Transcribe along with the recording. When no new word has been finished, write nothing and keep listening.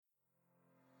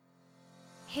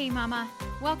Hey Mama,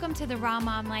 welcome to the Raw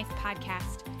Mom Life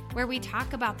podcast, where we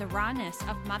talk about the rawness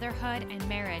of motherhood and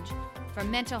marriage,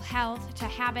 from mental health to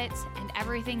habits and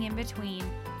everything in between,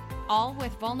 all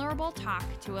with vulnerable talk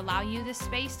to allow you the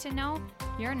space to know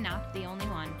you're not the only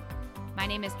one. My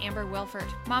name is Amber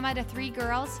Wilford, mama to 3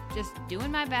 girls, just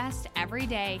doing my best every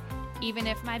day, even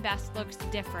if my best looks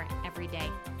different every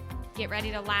day. Get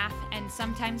ready to laugh and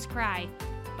sometimes cry,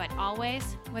 but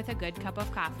always with a good cup of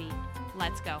coffee.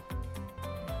 Let's go.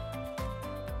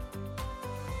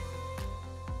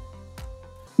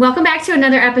 Welcome back to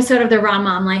another episode of the Raw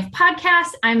Mom Life podcast.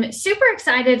 I'm super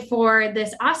excited for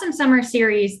this awesome summer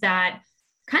series that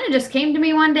kind of just came to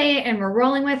me one day and we're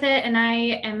rolling with it. And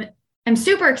I'm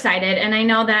super excited. And I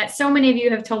know that so many of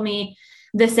you have told me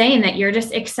the same, that you're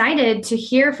just excited to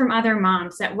hear from other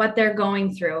moms that what they're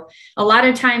going through. A lot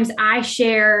of times I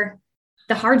share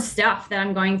the hard stuff that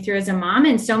I'm going through as a mom,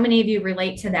 and so many of you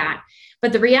relate to that.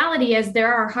 But the reality is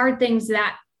there are hard things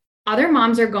that other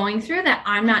moms are going through that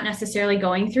I'm not necessarily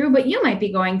going through, but you might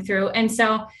be going through. And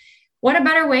so what a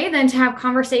better way than to have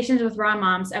conversations with raw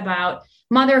moms about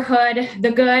motherhood,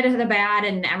 the good, the bad,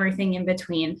 and everything in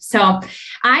between. So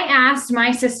I asked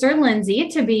my sister, Lindsay,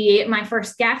 to be my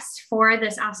first guest for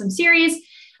this awesome series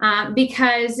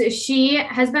because she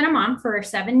has been a mom for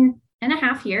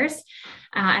 7.5 years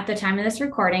at the time of this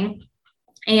recording.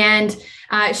 And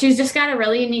she's just got a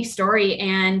really unique story.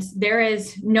 And there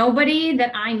is nobody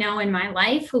that I know in my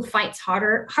life who fights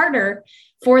harder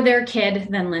for their kid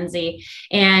than Lindsay.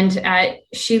 And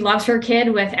she loves her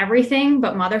kid with everything,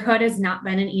 but motherhood has not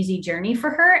been an easy journey for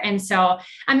her. And so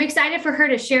I'm excited for her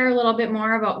to share a little bit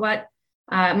more about what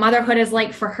motherhood is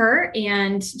like for her,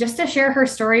 and just to share her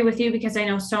story with you, because I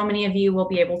know so many of you will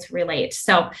be able to relate.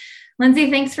 So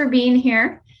Lindsay, thanks for being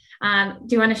here. Do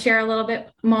you want to share a little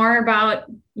bit more about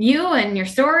you and your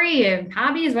story and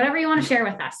hobbies, whatever you want to share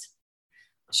with us?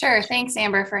 Sure. Thanks,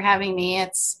 Amber, for having me.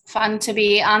 It's fun to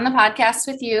be on the podcast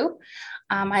with you.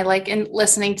 I like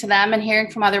listening to them, and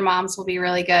hearing from other moms will be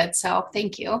really good. So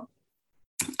thank you.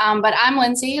 But I'm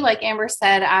Lindsay. Like Amber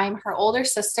said, I'm her older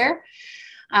sister.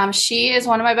 She is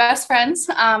one of my best friends.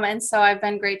 And so I've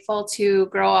been grateful to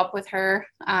grow up with her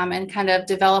and kind of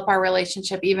develop our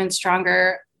relationship even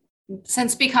stronger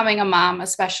since becoming a mom,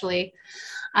 especially.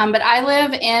 But I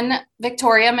live in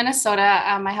Victoria,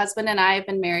 Minnesota. My husband and I have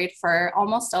been married for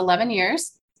almost 11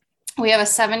 years. We have a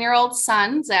 7-year-old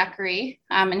son, Zachary,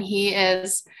 and he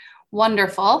is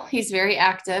wonderful. He's very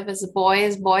active, as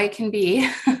boy can be.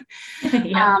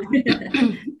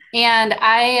 And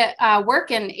I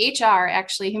work in HR,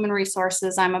 actually, human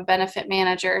resources. I'm a benefit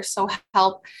manager, so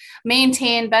help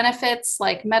maintain benefits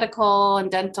like medical and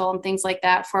dental and things like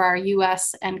that for our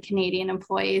US and Canadian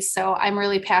employees. So I'm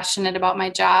really passionate about my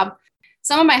job.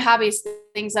 Some of my hobbies,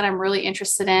 things that I'm really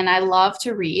interested in, I love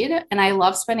to read, and I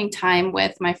love spending time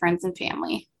with my friends and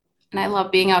family. And I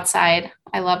love being outside.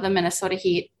 I love the Minnesota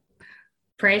heat.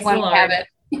 Praise the Lord.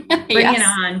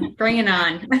 Bring it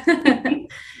on.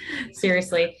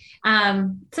 Seriously.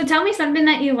 So tell me something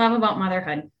that you love about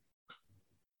motherhood.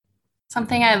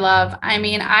 Something I love. I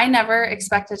mean, I never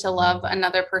expected to love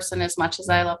another person as much as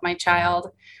I love my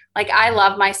child. Like, I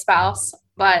love my spouse,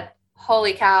 but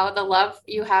holy cow, the love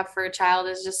you have for a child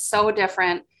is just so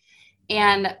different.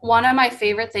 And one of my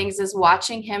favorite things is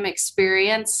watching him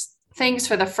experience things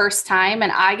for the first time,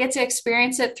 and I get to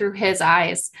experience it through his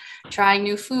eyes, trying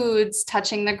new foods,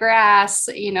 touching the grass,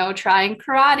 trying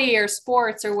karate or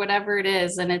sports or whatever it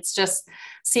is. And it's just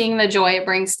seeing the joy it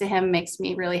brings to him makes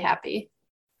me really happy.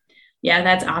 Yeah,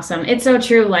 that's awesome. It's so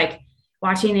true. Like,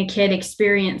 watching a kid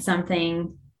experience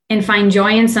something and find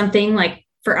joy in something, like,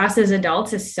 for us as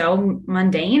adults, is so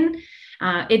mundane.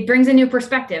 It brings a new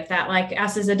perspective that, like,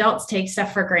 us as adults take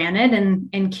stuff for granted,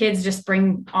 and kids just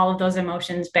bring all of those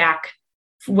emotions back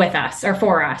with us or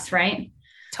for us, right?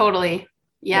 Totally.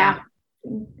 Yeah.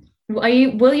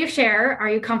 Will you share,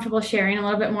 are you comfortable sharing a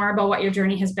little bit more about what your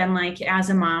journey has been like as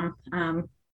a mom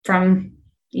from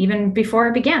even before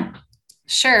it began?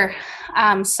 Sure.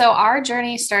 So our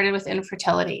journey started with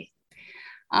infertility.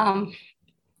 I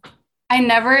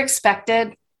never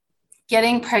expected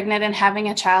getting pregnant and having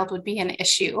a child would be an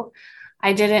issue.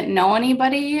 I didn't know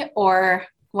anybody or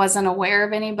wasn't aware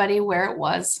of anybody where it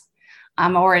was,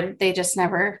 or they just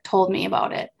never told me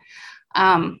about it.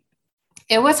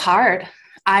 It was hard.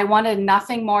 I wanted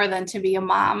nothing more than to be a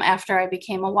mom after I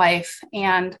became a wife,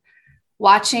 and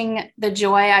watching the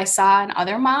joy I saw in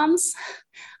other moms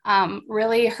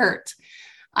really hurt.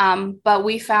 But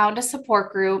we found a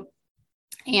support group,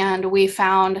 and we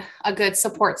found a good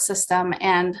support system,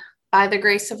 and by the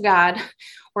grace of God,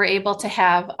 we're able to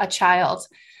have a child.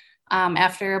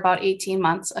 after about 18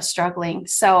 months of struggling.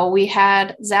 So we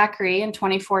had Zachary in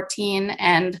 2014,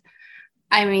 and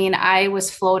I mean, I was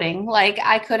floating. Like,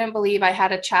 I couldn't believe I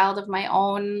had a child of my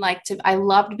own. I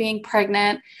loved being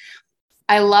pregnant.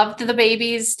 I loved the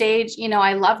baby's stage.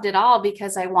 I loved it all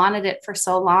because I wanted it for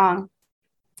so long.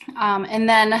 And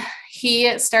then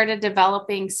he started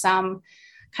developing some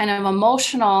kind of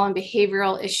emotional and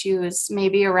behavioral issues,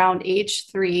 maybe around age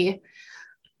 3.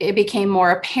 It became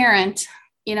more apparent,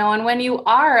 and when you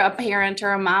are a parent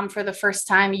or a mom for the first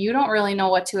time, you don't really know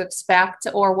what to expect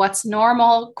or what's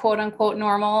normal, quote unquote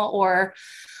normal, or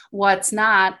what's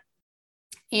not.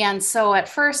 And so at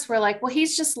first we're like, well,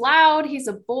 he's just loud. He's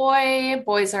a boy.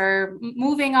 Boys are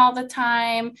moving all the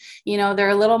time. They're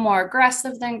a little more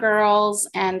aggressive than girls.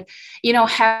 And,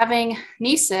 having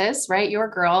nieces, right, your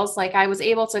girls, like, I was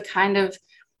able to kind of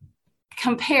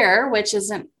compare, which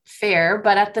isn't fair,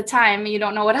 but at the time you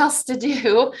don't know what else to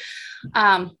do.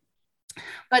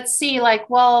 But see, like,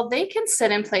 well, they can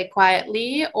sit and play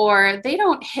quietly, or they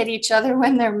don't hit each other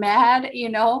when they're mad,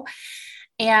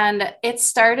 And it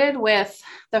started with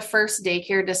the first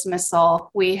daycare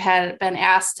dismissal. We had been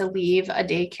asked to leave a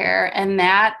daycare, and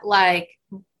that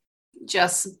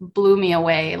just blew me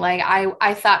away. Like,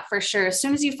 I thought for sure, as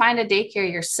soon as you find a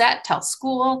daycare, you're set. Tell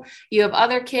school, you have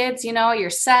other kids, you're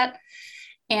set.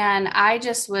 And I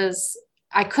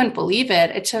couldn't believe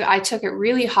it. I took it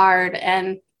really hard.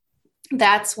 And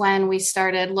that's when we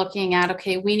started looking at,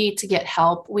 okay, we need to get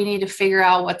help. We need to figure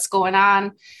out what's going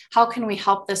on. How can we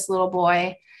help this little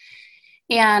boy?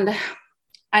 And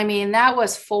I mean, that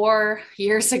was 4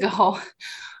 years ago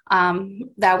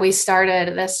that we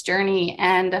started this journey.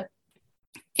 And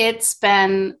it's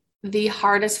been the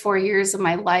hardest 4 years of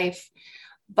my life.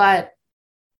 But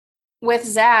with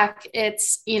Zach,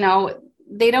 it's,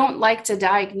 they don't like to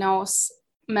diagnose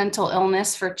mental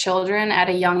illness for children at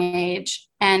a young age.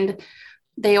 And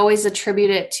they always attribute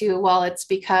it to, well, it's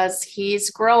because he's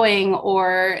growing,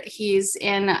 or he's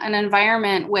in an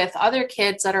environment with other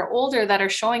kids that are older that are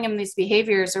showing him these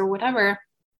behaviors or whatever.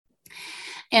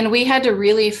 And we had to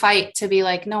really fight to be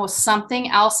like, no, something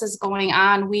else is going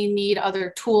on. We need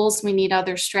other tools. We need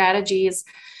other strategies.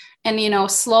 And,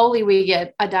 slowly we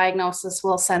get a diagnosis,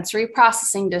 well, sensory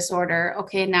processing disorder.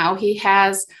 Okay, now he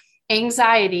has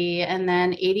anxiety, and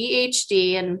then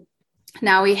ADHD, and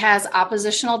now he has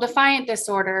oppositional defiant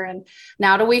disorder. And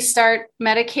now do we start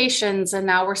medications? And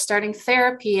now we're starting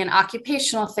therapy and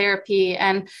occupational therapy.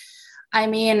 And I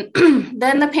mean,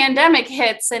 then the pandemic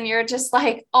hits, and you're just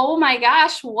like, oh my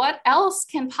gosh, what else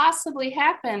can possibly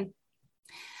happen?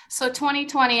 So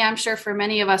 2020, I'm sure for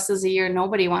many of us, is a year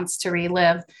nobody wants to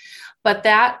relive, but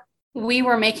that we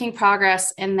were making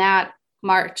progress in that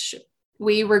March.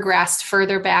 We regressed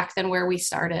further back than where we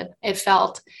started, it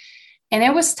felt. And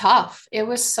it was tough. It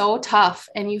was so tough.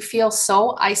 And you feel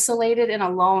so isolated and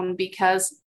alone,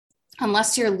 because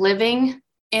unless you're living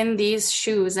in these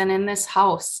shoes and in this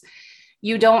house,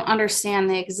 you don't understand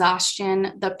the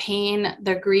exhaustion, the pain,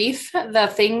 the grief, the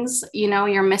things,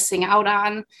 you're missing out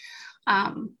on.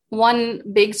 One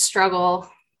big struggle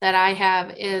that I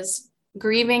have is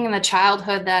grieving the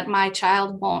childhood that my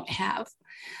child won't have,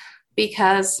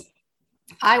 because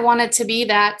I wanted to be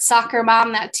that soccer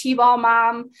mom, that t-ball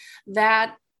mom,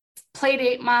 that play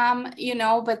date mom,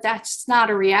 but that's not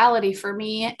a reality for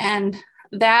me. And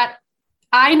that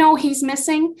I know he's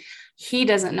missing. He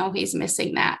doesn't know he's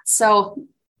missing that. So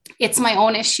it's my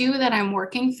own issue that I'm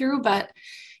working through, but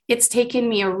it's taken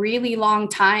me a really long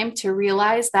time to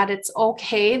realize that it's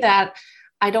okay that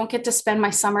I don't get to spend my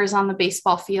summers on the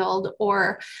baseball field,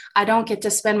 or I don't get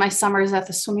to spend my summers at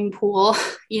the swimming pool,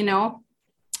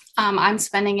 I'm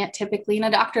spending it typically in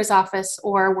a doctor's office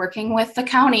or working with the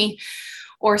county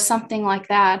or something like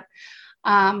that.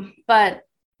 But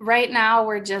right now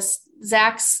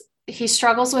he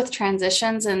struggles with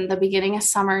transitions, and the beginning of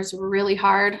summer is really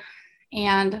hard.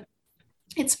 And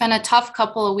it's been a tough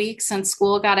couple of weeks since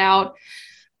school got out.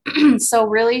 So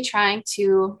really trying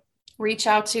to reach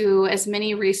out to as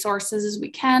many resources as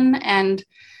we can. And,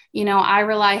 I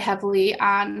rely heavily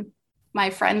on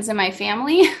my friends and my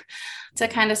family to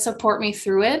kind of support me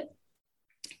through it.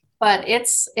 But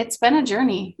it's been a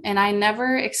journey, and I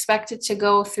never expected to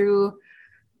go through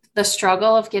the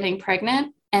struggle of getting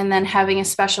pregnant and then having a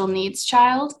special needs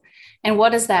child. And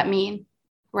what does that mean?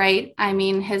 Right? I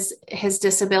mean, his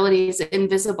disability is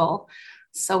invisible.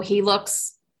 So he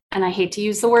looks, and I hate to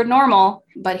use the word normal,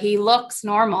 but he looks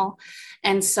normal.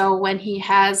 And so when he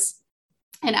has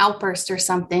an outburst or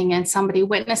something and somebody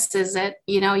witnesses it,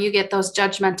 you get those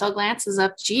judgmental glances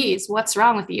of, geez, what's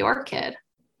wrong with your kid?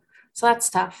 So that's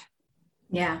tough.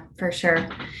 Yeah, for sure.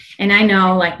 And I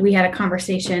know like we had a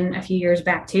conversation a few years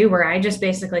back too, where I just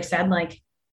basically said like,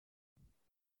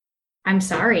 I'm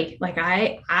sorry. Like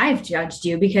I've judged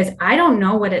you because I don't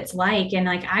know what it's like. And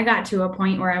like, I got to a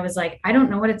point where I was like, I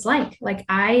don't know what it's like. Like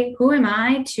who am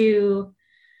I to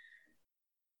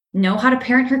know how to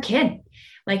parent her kid?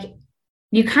 Like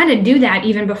you kind of do that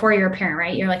even before you're a parent,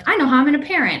 right? You're like, I know how I'm going to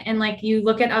parent. And like you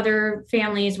look at other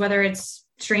families, whether it's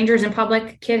strangers in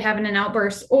public, kid having an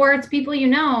outburst, or it's people you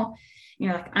know,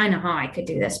 you're like, I know how I could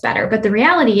do this better. But the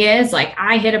reality is, like,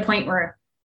 I hit a point where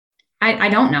I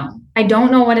don't know. I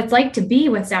don't know what it's like to be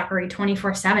with Zachary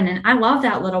 24/7. And I love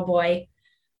that little boy,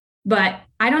 but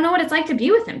I don't know what it's like to be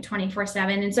with him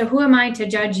 24/7. And so who am I to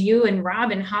judge you and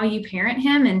Rob and how you parent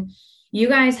him? And you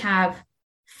guys have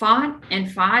fought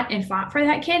and fought and fought for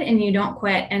that kid and you don't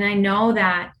quit. And I know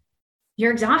that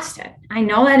you're exhausted. I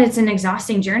know that it's an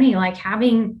exhausting journey, like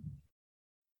having,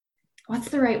 what's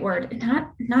the right word?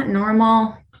 Not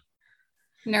normal.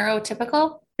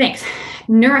 Neurotypical. Thanks.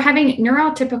 Having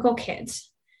neurotypical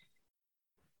kids.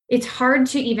 It's hard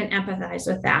to even empathize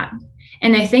with that.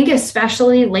 And I think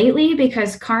especially lately,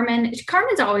 because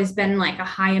Carmen's always been like a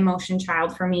high emotion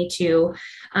child for me too.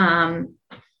 And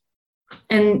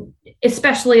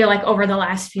especially like over the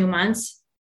last few months,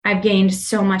 I've gained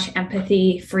so much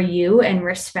empathy for you and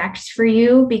respect for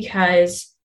you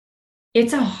because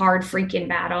it's a hard freaking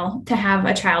battle to have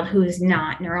a child who is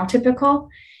not neurotypical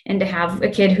and to have a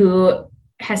kid who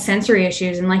has sensory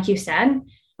issues. And like you said,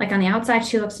 like on the outside,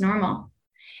 she looks normal.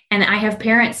 And I have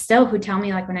parents still who tell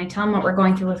me, like, when I tell them what we're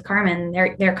going through with Carmen,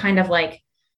 they're kind of like,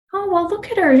 oh, well, look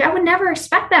at her. I would never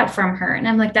expect that from her. And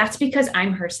I'm like, that's because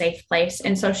I'm her safe place.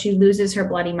 And so she loses her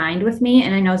bloody mind with me.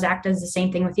 And I know Zach does the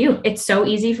same thing with you. It's so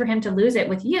easy for him to lose it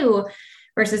with you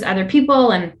versus other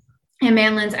people. And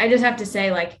Manlands, I just have to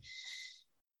say, like,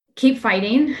 keep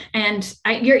fighting. And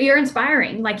you're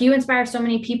inspiring. Like, you inspire so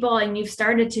many people and you've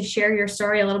started to share your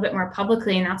story a little bit more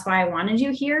publicly. And that's why I wanted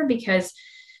you here, because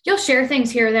you'll share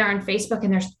things here or there on Facebook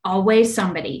and there's always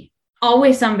somebody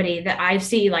that I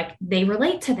see, like, they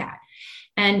relate to that.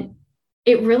 And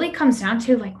it really comes down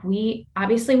to, like, we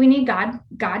need God.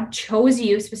 God chose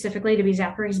you specifically to be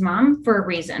Zachary's mom for a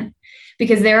reason,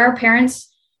 because there are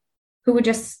parents who would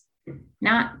just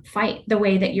not fight the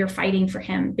way that you're fighting for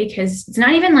him, because it's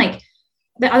not even like,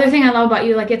 the other thing I love about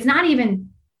you, like, it's not even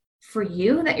for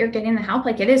you that you're getting the help.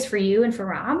 Like, it is for you and for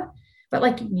Rob, but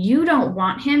like, you don't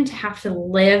want him to have to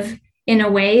live in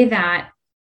a way that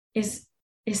is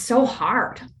so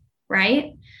hard,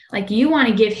 right? Like, you want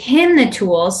to give him the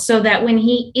tools so that when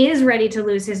he is ready to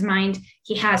lose his mind,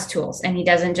 he has tools and he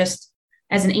doesn't just,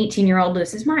 as an 18-year-old,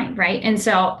 lose his mind, right? And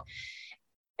so,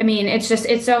 I mean, it's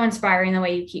so inspiring the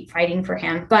way you keep fighting for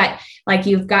him. But like,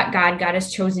 you've got God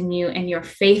has chosen you, and your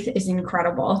faith is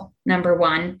incredible, number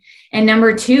one. And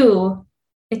number two,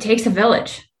 it takes a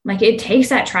village. Like, it takes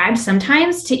that tribe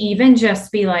sometimes to even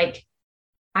just be like,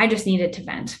 I just needed to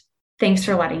vent. Thanks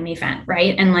for letting me vent.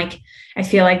 Right. And like, I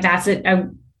feel like that's a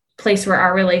place where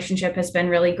our relationship has been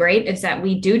really great, is that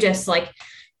we do just, like,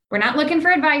 we're not looking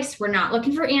for advice. We're not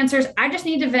looking for answers. I just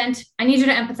need to vent. I need you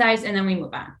to empathize. And then we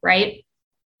move on. Right.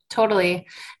 Totally.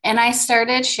 And I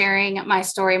started sharing my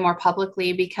story more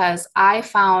publicly because I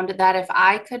found that if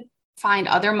I could find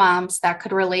other moms that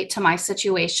could relate to my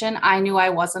situation, I knew I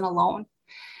wasn't alone.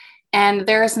 And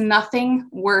there is nothing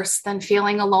worse than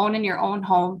feeling alone in your own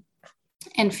home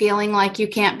and feeling like you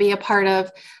can't be a part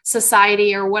of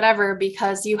society or whatever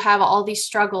because you have all these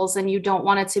struggles and you don't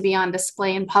want it to be on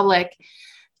display in public,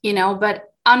 but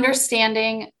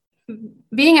understanding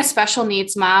being a special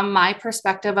needs mom, my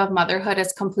perspective of motherhood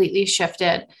has completely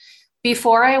shifted.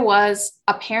 Before I was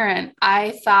a parent,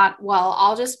 I thought, well,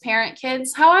 I'll just parent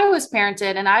kids how I was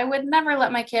parented, and I would never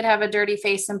let my kid have a dirty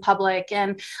face in public.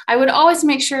 And I would always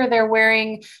make sure they're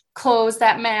wearing clothes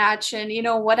that match and,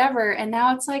 whatever. And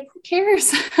now it's like, who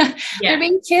cares? Yeah. They're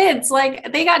being kids.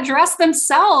 Like, they got dressed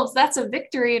themselves. That's a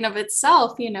victory in of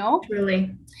itself,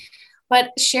 Really. But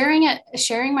sharing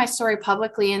my story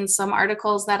publicly in some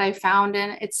articles that I found,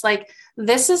 and it's like,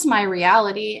 this is my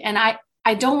reality. And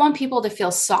I don't want people to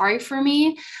feel sorry for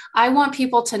me. I want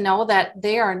people to know that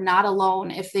they are not alone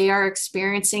if they are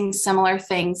experiencing similar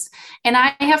things. And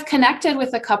I have connected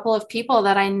with a couple of people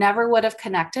that I never would have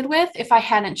connected with if I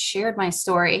hadn't shared my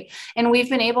story. And we've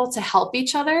been able to help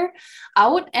each other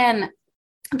out. And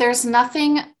there's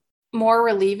nothing more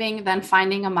relieving than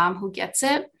finding a mom who gets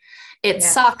it. It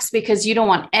sucks because you don't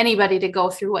want anybody to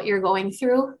go through what you're going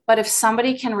through. But if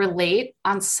somebody can relate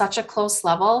on such a close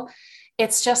level,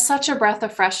 it's just such a breath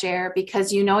of fresh air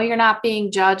because you know you're not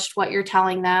being judged what you're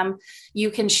telling them.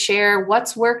 You can share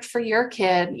what's worked for your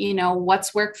kid, you know,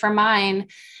 what's worked for mine.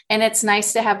 And it's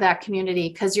nice to have that community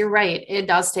because you're right. It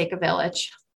does take a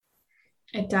village.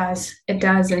 It does. It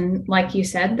does. And like you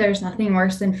said, there's nothing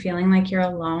worse than feeling like you're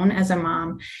alone as a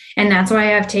mom. And that's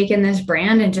why I've taken this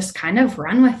brand and just kind of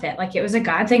run with it. Like it was a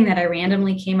God thing that I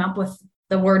randomly came up with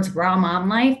the words raw mom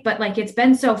life, but like it's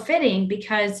been so fitting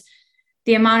because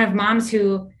the amount of moms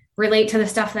who relate to the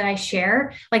stuff that I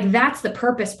share, like that's the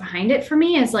purpose behind it for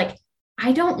me is like,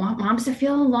 I don't want moms to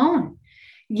feel alone.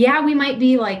 Yeah, we might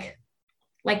be like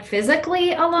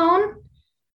physically alone,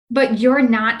 but you're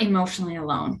not emotionally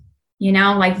alone. You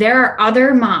know, like there are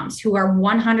other moms who are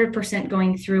 100%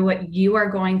 going through what you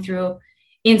are going through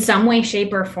in some way,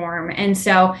 shape, or form. And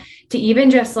so to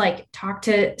even just like talk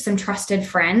to some trusted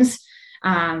friends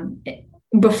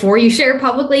before you share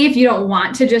publicly, if you don't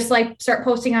want to just like start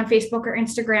posting on Facebook or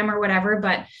Instagram or whatever,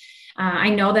 but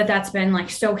I know that that's been like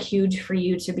so huge for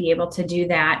you to be able to do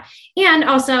that. And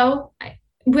also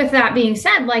with that being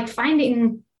said, like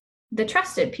finding the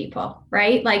trusted people,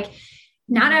 right? Like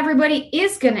not everybody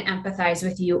is going to empathize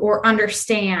with you or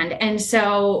understand. And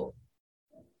so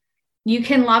you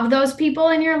can love those people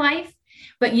in your life,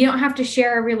 but you don't have to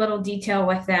share every little detail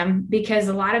with them because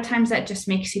a lot of times that just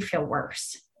makes you feel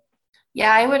worse.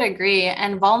 Yeah, I would agree.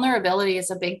 And vulnerability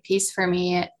is a big piece for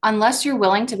me. Unless you're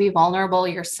willing to be vulnerable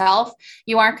yourself,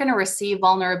 you aren't going to receive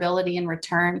vulnerability in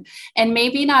return. And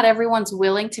maybe not everyone's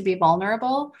willing to be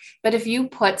vulnerable, but if you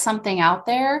put something out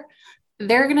there,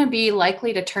 they're going to be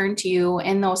likely to turn to you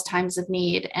in those times of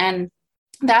need. And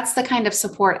that's the kind of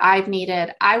support I've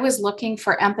needed. I was looking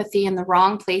for empathy in the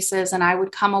wrong places, and I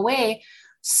would come away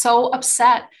so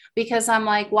upset because I'm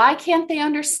like, why can't they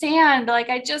understand? Like,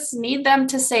 I just need them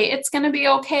to say it's going to be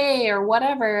okay or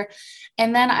whatever.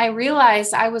 And then I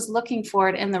realized I was looking for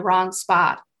it in the wrong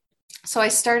spot. So I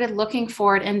started looking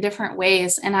for it in different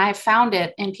ways, and I found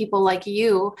it in people like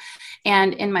you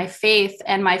and in my faith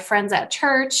and my friends at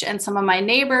church and some of my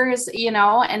neighbors, you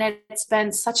know, and it's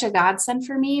been such a godsend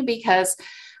for me because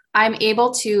I'm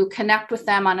able to connect with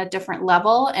them on a different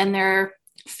level, and they're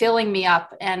filling me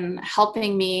up and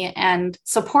helping me and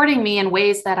supporting me in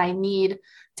ways that I need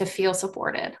to feel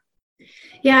supported.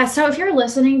 Yeah. So if you're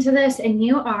listening to this and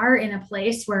you are in a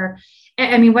place where,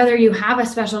 I mean, whether you have a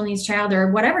special needs child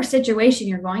or whatever situation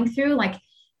you're going through, like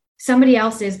somebody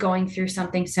else is going through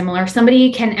something similar.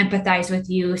 Somebody can empathize with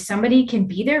you. Somebody can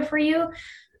be there for you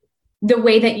the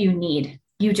way that you need.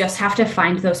 You just have to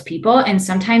find those people. And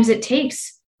sometimes it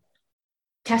takes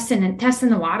testing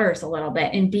the waters a little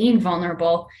bit and being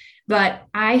vulnerable. But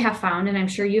I have found, and I'm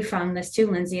sure you found this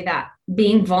too, Lindsay, that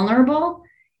being vulnerable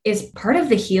is part of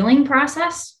the healing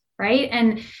process, right?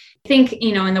 And I think,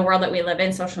 you know, in the world that we live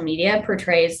in, social media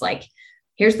portrays like,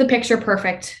 here's the picture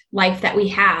perfect life that we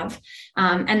have.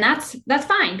 And that's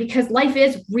fine because life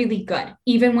is really good,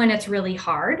 even when it's really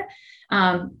hard.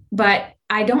 But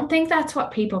I don't think that's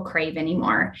what people crave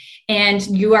anymore. And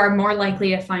you are more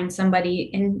likely to find somebody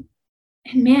and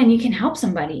man, you can help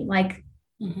somebody, like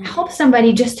help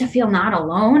somebody just to feel not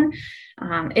alone.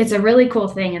 It's a really cool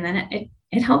thing. And then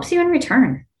it helps you in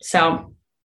return. So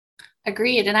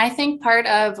agreed. And I think part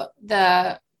of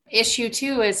the issue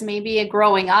too is maybe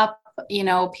growing up, you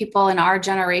know, people in our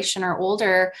generation or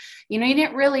older, you know, you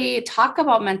didn't really talk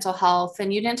about mental health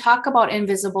and you didn't talk about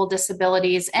invisible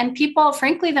disabilities, and people,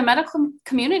 frankly, the medical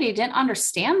community didn't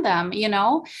understand them, you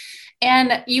know,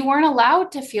 and you weren't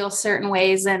allowed to feel certain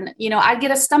ways. And, you know, I'd get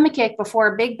a stomachache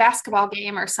before a big basketball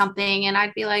game or something. And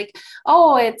I'd be like,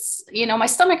 oh, it's, you know, my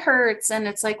stomach hurts. And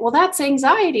it's like, well, that's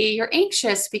anxiety. You're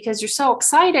anxious because you're so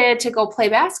excited to go play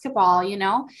basketball, you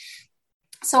know?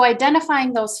 So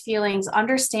identifying those feelings,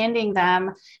 understanding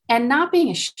them, and not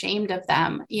being ashamed of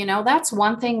them, you know, that's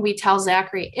one thing we tell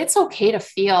Zachary. It's okay to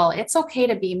feel. It's okay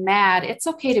to be mad. It's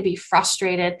okay to be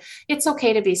frustrated. It's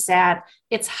okay to be sad.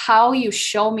 It's how you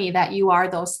show me that you are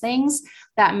those things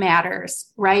that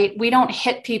matters, right? We don't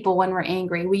hit people when we're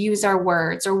angry. We use our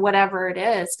words or whatever it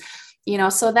is, you know,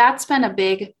 so that's been a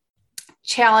big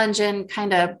challenge and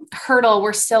kind of hurdle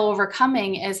we're still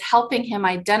overcoming, is helping him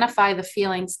identify the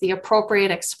feelings, the appropriate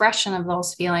expression of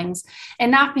those feelings,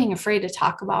 and not being afraid to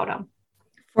talk about them.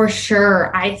 For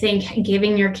sure. I think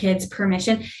giving your kids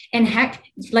permission, and heck,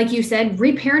 like you said,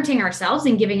 reparenting ourselves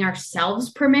and giving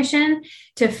ourselves permission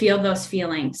to feel those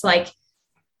feelings. Like,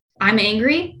 I'm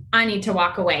angry, I need to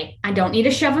walk away. I don't need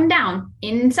to shove them down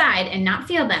inside and not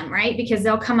feel them, right? Because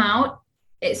they'll come out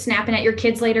snapping at your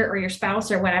kids later or your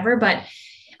spouse or whatever. But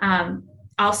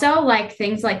Also, like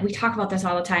things like we talk about this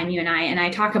all the time, you and I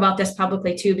talk about this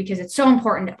publicly too, because it's so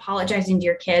important apologizing to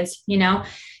your kids,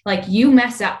 like you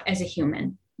mess up as a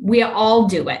human. We all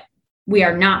do it. We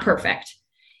are not perfect.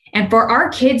 And for our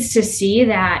kids to see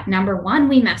that, number one,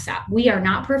 we mess up. We are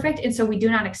not perfect. And so we do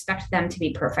not expect them to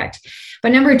be perfect.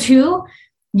 But number two,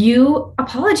 you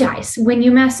apologize when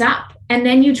you mess up and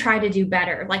then you try to do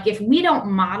better. Like if we don't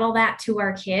model that to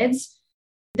our kids,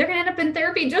 they're going to end up in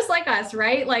therapy just like us,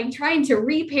 right? Like trying to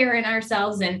reparent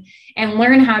ourselves and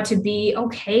learn how to be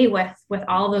okay with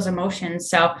all those emotions.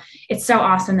 So it's so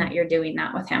awesome that you're doing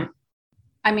that with him.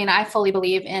 I mean, I fully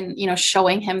believe in,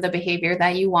 showing him the behavior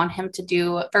that you want him to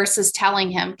do versus telling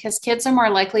him, because kids are more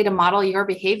likely to model your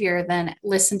behavior than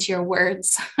listen to your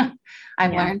words.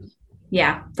 I've learned.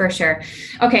 Yeah, for sure.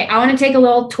 Okay. I want to take a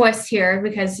little twist here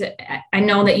because I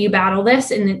know that you battle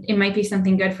this and it might be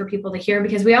something good for people to hear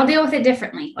because we all deal with it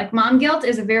differently. Like mom guilt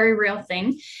is a very real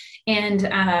thing.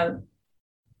 And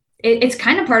it's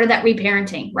kind of part of that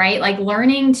reparenting, right? Like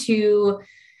learning to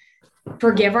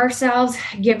forgive ourselves,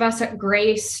 give us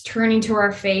grace, turning to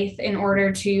our faith in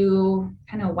order to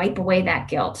kind of wipe away that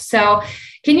guilt. So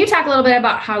can you talk a little bit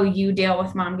about how you deal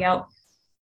with mom guilt?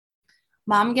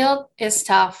 Mom guilt is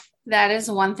tough. That is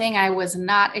one thing I was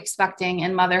not expecting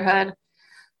in motherhood.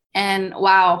 And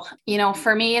wow,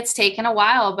 for me, it's taken a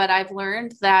while, but I've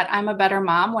learned that I'm a better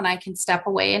mom when I can step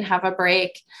away and have a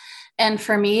break. And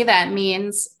for me, that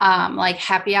means like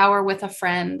happy hour with a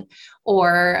friend,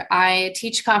 or I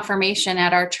teach confirmation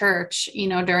at our church,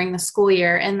 during the school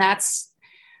year. And that's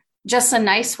just a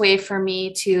nice way for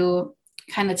me to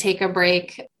kind of take a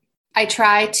break. I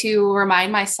try to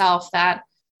remind myself that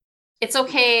it's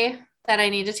okay that I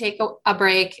need to take a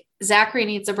break. Zachary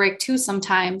needs a break too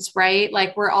sometimes, right?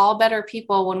 Like we're all better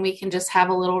people when we can just have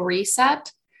a little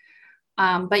reset.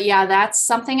 But yeah, that's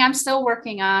something I'm still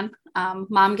working on.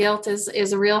 Mom guilt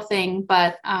is a real thing,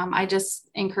 but I just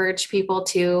encourage people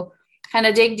to kind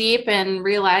of dig deep and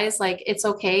realize like it's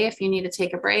okay if you need to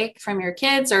take a break from your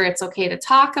kids, or it's okay to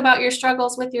talk about your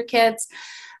struggles with your kids,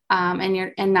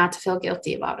 and not to feel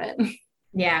guilty about it.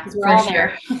 Yeah, for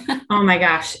sure. Oh my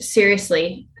gosh,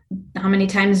 seriously. How many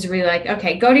times do we like,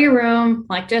 okay, go to your room,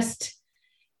 like just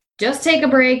take a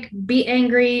break, be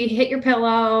angry, hit your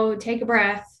pillow, take a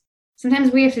breath.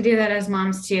 Sometimes we have to do that as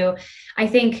moms too. I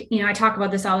think, I talk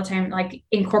about this all the time, like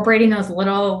incorporating those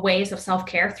little ways of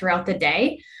self-care throughout the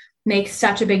day makes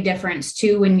such a big difference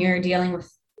too when you're dealing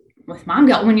with mom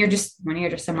guilt, when you're just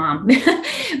a mom,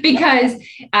 because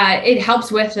it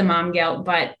helps with the mom guilt.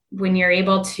 But when you're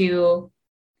able to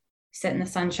sit in the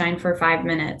sunshine for 5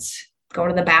 minutes, go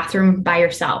to the bathroom by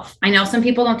yourself. I know some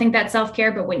people don't think that's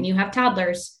self-care, but when you have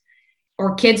toddlers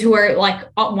or kids who are like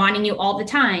wanting you all the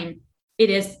time, it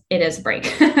is a break,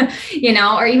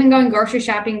 or even going grocery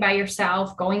shopping by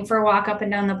yourself, going for a walk up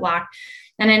and down the block.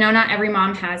 And I know not every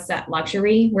mom has that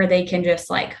luxury where they can just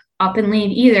like up and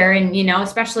leave either. And,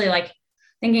 especially like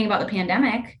thinking about the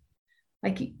pandemic,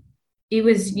 like it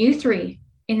was you three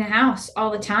in the house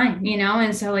all the time,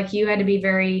 and so like you had to be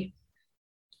very,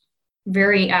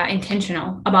 very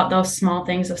intentional about those small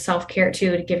things of self-care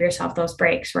too, to give yourself those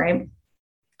breaks, right?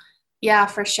 Yeah,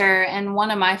 for sure. And one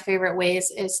of my favorite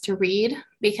ways is to read,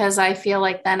 because I feel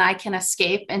like then I can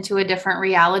escape into a different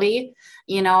reality,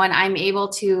 and I'm able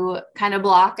to kind of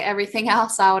block everything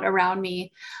else out around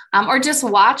me, or just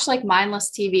watch like mindless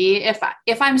TV.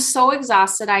 If I'm so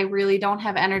exhausted, I really don't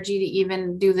have energy to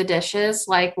even do the dishes,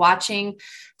 like watching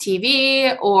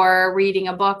TV or reading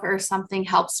a book or something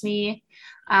helps me.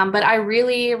 But I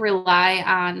really rely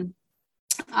on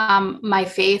my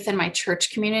faith and my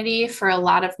church community for a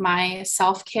lot of my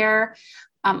self-care.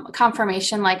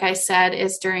 Confirmation, like I said,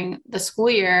 is during the school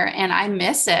year, and I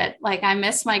miss it. Like I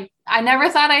never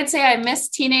thought I'd say I miss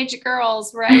teenage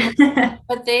girls, right?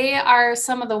 But they are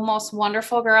some of the most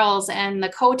wonderful girls, and the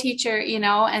co-teacher,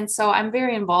 and so I'm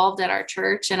very involved at our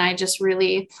church, and I just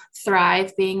really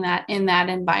thrive being in that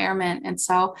environment. And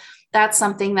so that's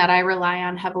something that I rely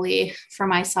on heavily for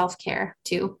my self-care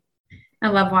too. I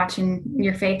love watching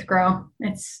your faith grow.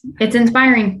 It's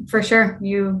inspiring for sure.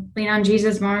 You lean on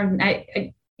Jesus more.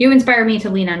 You inspire me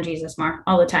to lean on Jesus more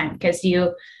all the time, because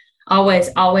you always,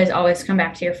 always, always come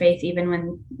back to your faith, even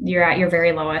when you're at your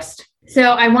very lowest. So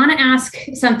I want to ask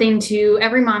something to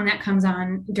every mom that comes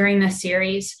on during this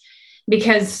series,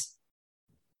 because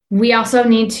we also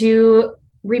need to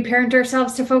reparent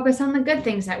ourselves to focus on the good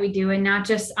things that we do and not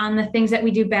just on the things that we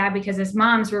do bad, because as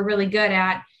moms, we're really good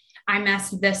at, I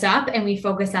messed this up, and we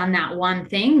focus on that one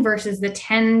thing versus the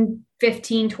 10,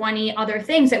 15, 20 other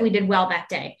things that we did well that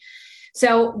day.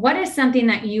 So what is something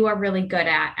that you are really good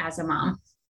at as a mom?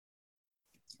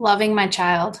 Loving my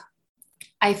child.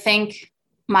 I think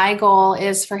my goal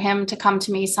is for him to come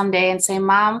to me someday and say,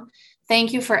 Mom,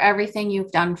 thank you for everything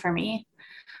you've done for me.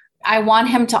 I want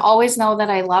him to always know that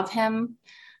I love him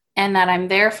and that I'm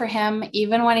there for him,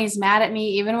 even when he's mad at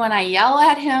me, even when I yell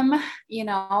at him.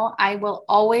 I will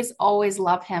always, always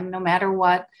love him no matter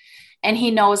what. And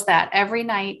he knows that every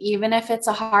night, even if it's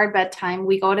a hard bedtime,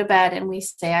 we go to bed and we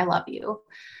say, I love you.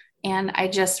 And I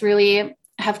just really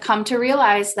have come to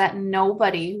realize that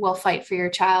nobody will fight for your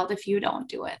child if you don't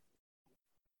do it.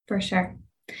 For sure.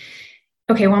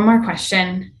 Okay, one more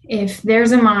question. If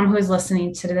there's a mom who's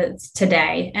listening to this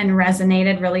today and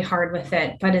resonated really hard with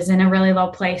it, but is in a really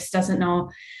low place, doesn't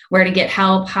know where to get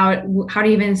help, how to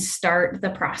even start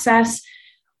the process,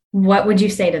 what would you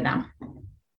say to them?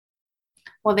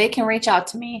 Well, they can reach out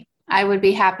to me. I would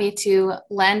be happy to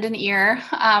lend an ear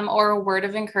or a word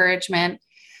of encouragement.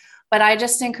 But I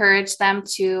just encourage them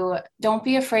to don't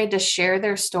be afraid to share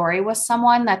their story with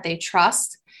someone that they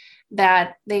trust,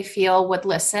 that they feel would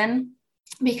listen,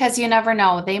 because you never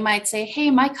know. They might say,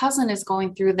 hey, my cousin is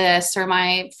going through this, or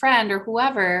my friend or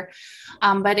whoever.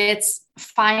 But it's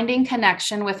finding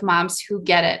connection with moms who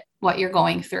get it, what you're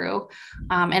going through.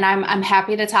 And I'm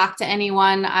happy to talk to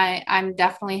anyone. I'm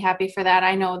definitely happy for that.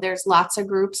 I know there's lots of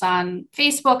groups on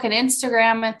Facebook and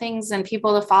Instagram and things and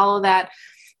people to follow that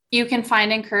you can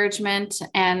find encouragement.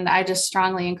 And I just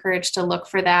strongly encourage to look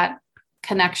for that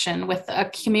connection with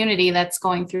a community that's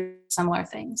going through similar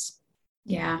things.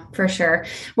 Yeah, for sure.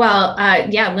 Well,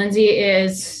 Lindsay,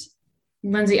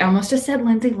 I almost just said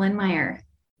Lindsay Lindmeyer.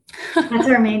 That's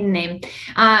her maiden name.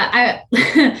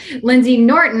 Lindsay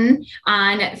Norton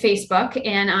on Facebook,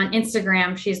 and on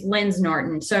Instagram, she's Linz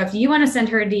Norton. So if you want to send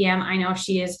her a DM, I know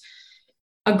she is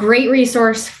a great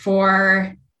resource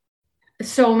for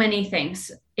so many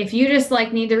things. If you just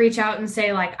need to reach out and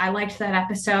say I liked that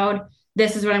episode,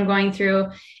 this is what I'm going through.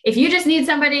 If you just need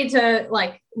somebody to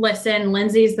listen,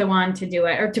 Lindsay's the one to do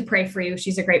it, or to pray for you.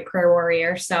 She's a great prayer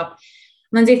warrior. So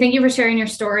Lindsay, thank you for sharing your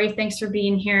story. Thanks for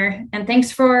being here. And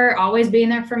thanks for always being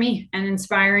there for me and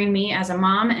inspiring me as a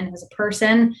mom and as a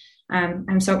person.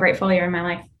 I'm so grateful you're in my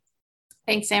life.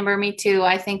 Thanks, Amber. Me too.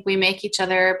 I think we make each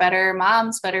other better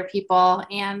moms, better people.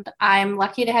 And I'm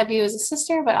lucky to have you as a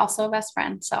sister, but also a best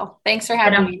friend. So thanks for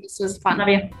having me. This was fun. Love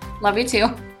you. Love you too.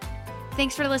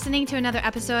 Thanks for listening to another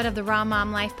episode of the Raw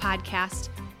Mom Life podcast.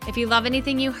 If you love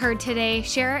anything you heard today,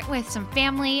 share it with some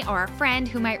family or a friend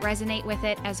who might resonate with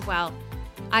it as well.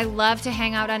 I love to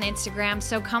hang out on Instagram,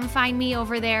 so come find me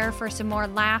over there for some more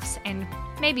laughs and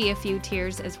maybe a few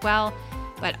tears as well,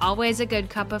 but always a good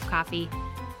cup of coffee.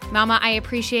 Mama, I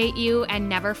appreciate you, and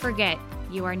never forget,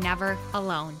 you are never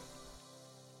alone.